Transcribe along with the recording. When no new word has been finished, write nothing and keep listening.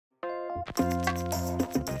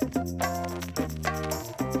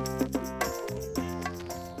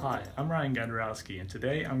Hi, I'm Gondarowski, and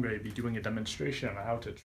today I'm going to be doing a demonstration on how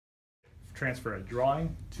to transfer a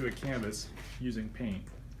drawing to a canvas using paint.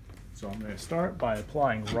 So I'm going to start by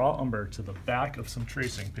applying raw umber to the back of some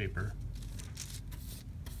tracing paper.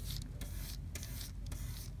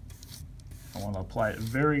 I want to apply it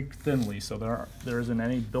very thinly so there isn't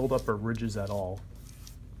any buildup or ridges at all.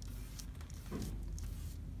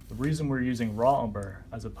 The reason we're using raw umber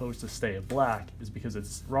as opposed to stay black is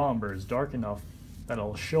because raw umber is dark enough that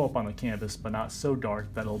it'll show up on the canvas, but not so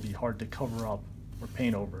dark that it'll be hard to cover up or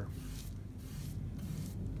paint over.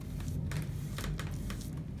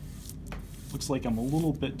 Looks like I'm a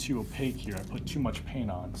little bit too opaque here. I put too much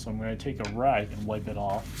paint on, so I'm going to take a rag and wipe it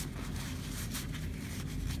off.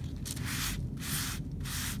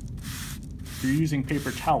 If you're using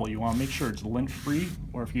paper towel, you want to make sure it's lint-free,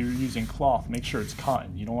 or if you're using cloth, make sure it's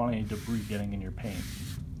cotton. You don't want any debris getting in your paint.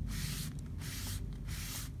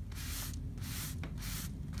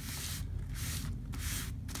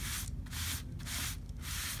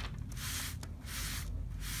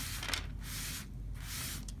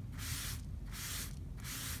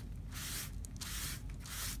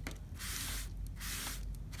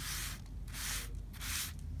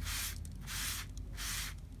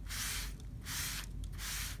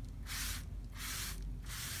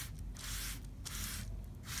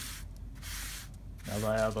 Now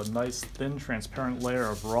that I have a nice thin transparent layer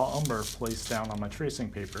of raw umber placed down on my tracing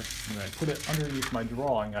paper, I'm going to put it underneath my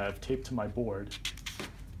drawing I have taped to my board.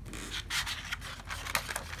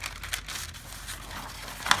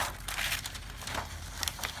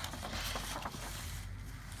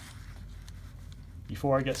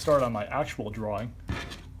 Before I get started on my actual drawing,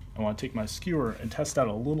 I want to take my skewer and test out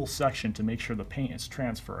a little section to make sure the paint is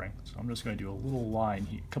transferring. So I'm just going to do a little line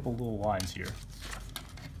here, a couple little lines here.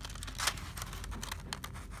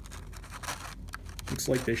 Looks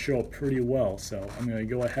like they show up pretty well, so I'm going to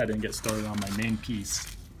go ahead and get started on my main piece.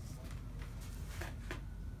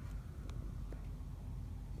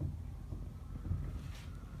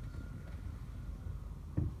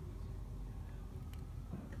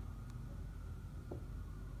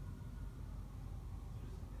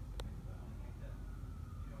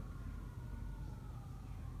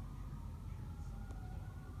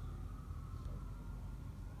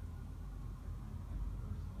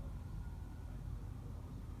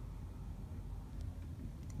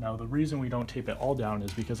 Now the reason we don't tape it all down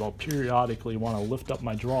is because I'll periodically want to lift up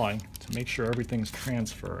my drawing to make sure everything's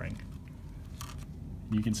transferring.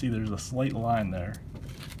 You can see there's a slight line there.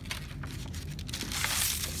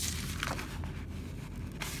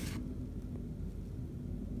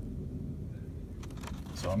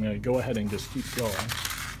 So I'm going to go ahead and just keep going.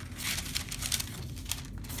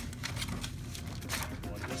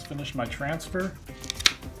 Well, I just finished my transfer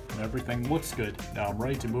and everything looks good. Now I'm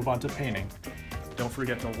ready to move on to painting. Don't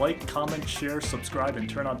forget to like, comment, share, subscribe, and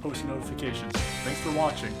turn on post notifications. Thanks for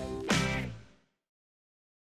watching.